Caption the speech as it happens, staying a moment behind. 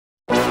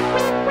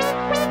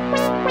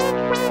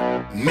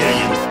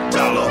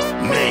$1,000,000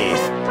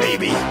 man,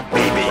 baby,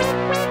 baby.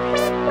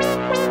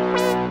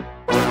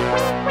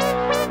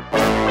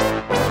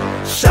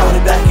 Shout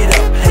it, back it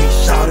up, hey,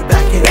 shout it,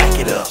 back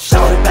it up.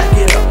 Shout it, back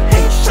it up,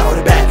 hey, shout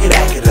it, back it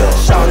up.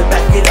 Shout it,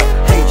 back it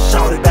up, hey,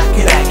 shout it, back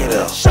it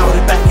up. Shout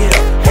it, back it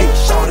up, hey,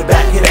 shout it,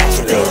 back it up.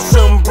 Staying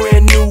something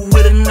brand new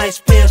with a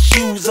nice pair of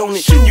shoes on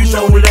it. You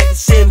know, like the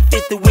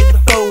 750 with the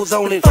foes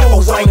on it. A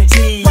white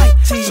tee,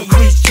 some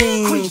crease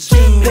jeans,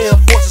 pair of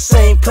force the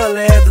same color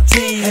as the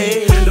tee.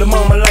 Hey, the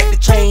mama like the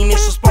chain,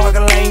 it's a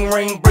sparkling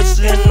ring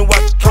bracelet, and the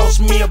watch cost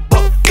me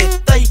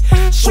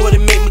 $1.50. Shorty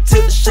make me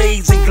tilt the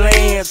shades and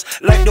glance,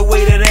 like the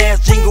way that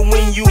ass jingle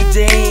when you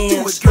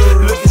dance.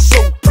 Looking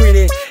so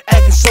pretty,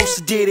 acting so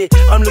sedated.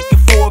 I'm looking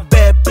for a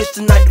bad bitch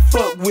tonight to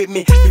fuck with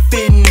me. You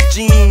fit in the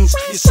jeans,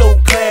 you're so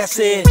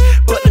classy,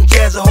 but them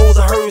jazzy hoes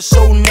I heard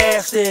so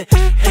nasty.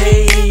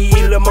 Hey,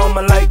 lil'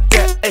 mama like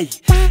that. Hey,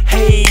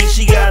 hey,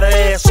 she got her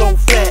ass so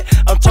fat.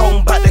 I'm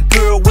talking about that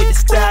girl with the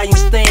stallion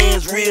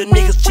stands. Real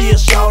niggas chill,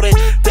 shout it,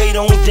 they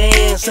don't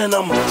dance. And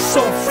I'm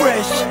so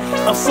fresh,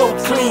 I'm so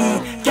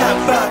clean. Got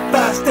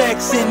five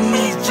stacks in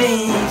these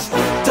jeans.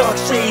 Dark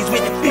shades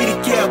with the fitted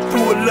cap,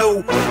 pull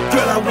low.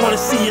 Girl, I wanna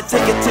see you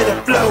take it to the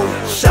floor.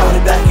 Shout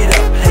it, back it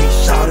up, hey,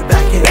 shout it,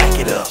 back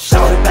it up.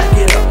 Shout it, back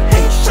it up,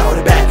 hey, shout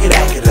it, back it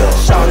up.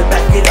 Shout it,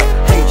 back it up,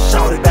 hey,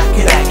 shout it, back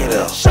it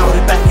up. Shout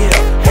it, back it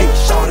up, hey,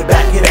 shout it,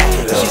 back it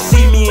up. She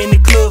see me in the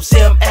club,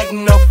 say I'm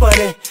acting all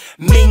funny.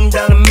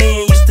 $1,000,000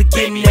 man used to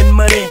give me that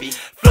money.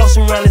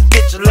 Flossing around this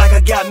bitch like I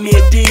got me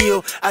a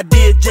deal. I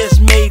did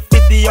just made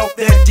 50 off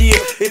that deal.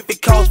 If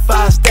it costs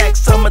 5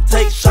 stacks, I'ma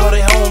take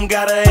Shorty home.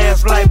 Got her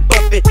ass like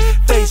Buffett,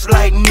 face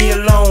like me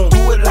alone.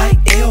 Do it like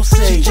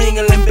Elsa, she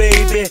jingling,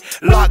 baby.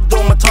 Locked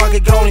on my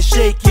target, gonna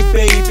shake it,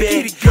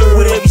 baby.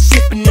 Whatever you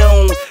sippin'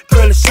 on,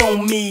 girl, it's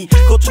on me.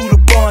 Go to the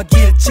bar and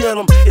get it, tell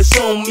them it's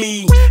on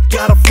me.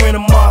 Got a friend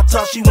of mine,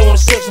 talk she wanna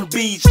sex on the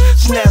beach.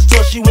 Snatched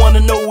her, she wanna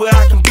know where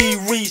I can be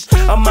reached.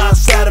 I'm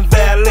outside in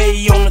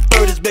valet on the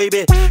 30s,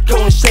 baby.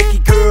 Gonna shake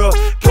it, girl,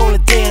 gonna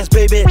dance,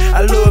 baby.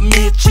 I love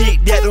me a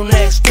chick that don't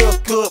act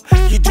stuck up.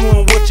 You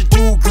doing what you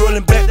do, girl,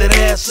 and back that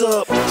ass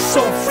up.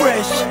 So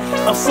fresh,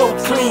 I'm so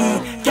clean.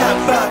 Got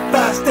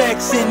five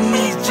stacks in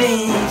these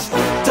jeans.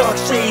 Dark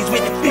shades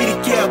with the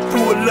fitted cap,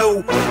 pull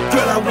low.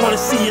 Girl, I wanna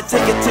see you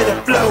take it to the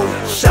floor.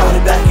 Shout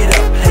it, back it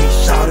up, hey,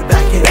 shout it,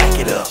 back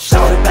it up.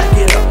 Shout it, back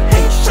it up,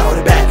 hey, shout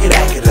it, back it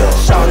up.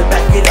 Shout it,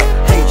 back it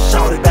up, hey,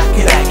 shout it, back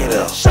it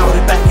up. Shout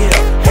it, back it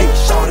up, hey,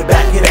 shout it,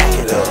 back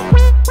it up.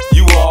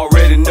 You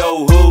already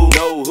know who.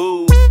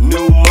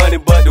 New money,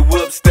 but the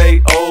whip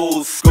stay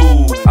old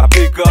school. I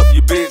pick up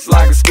your bitch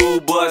like a school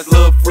bus.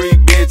 Little freak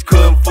bitch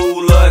couldn't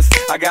fool us.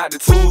 I got the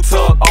two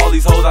tuck. All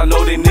these hoes, I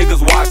know they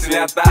niggas watching.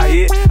 After I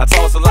hit, I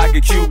toss it like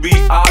a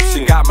QB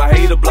option. Got my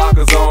hater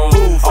blockers on.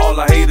 All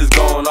the haters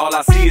gone. All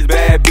I see is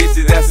bad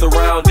bitches that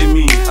surrounding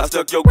me. I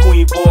stuck your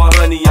queen for a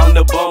honey, I'm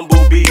the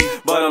bumblebee.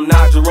 But I'm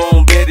not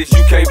Jerome Bettis,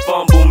 you can't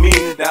fumble me.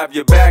 Now if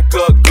you back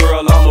up,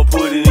 girl, I'ma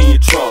put it in your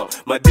trunk.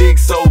 My dick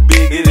so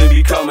big, it'll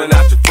be coming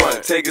out your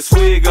front. Take a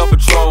swig of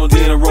Patron,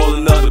 then roll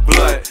another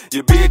blunt.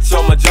 Your bitch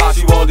on my job,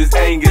 she want this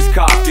Angus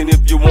cock. And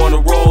if you wanna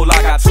roll,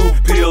 I got 2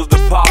 pills to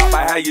pop.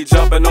 I had you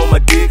jumping on my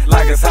dick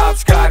like it's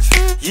hopscotch.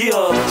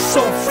 Yeah,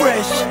 so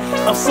fresh,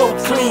 I'm so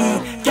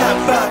clean. Got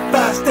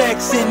five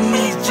stacks in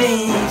these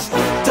jeans.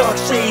 Dark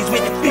shades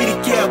with the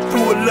fitted cap,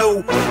 pull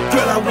low.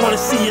 Girl, I wanna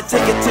see you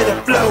take it to the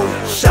floor.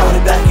 Shout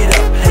it, back it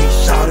up, hey,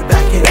 shout it, back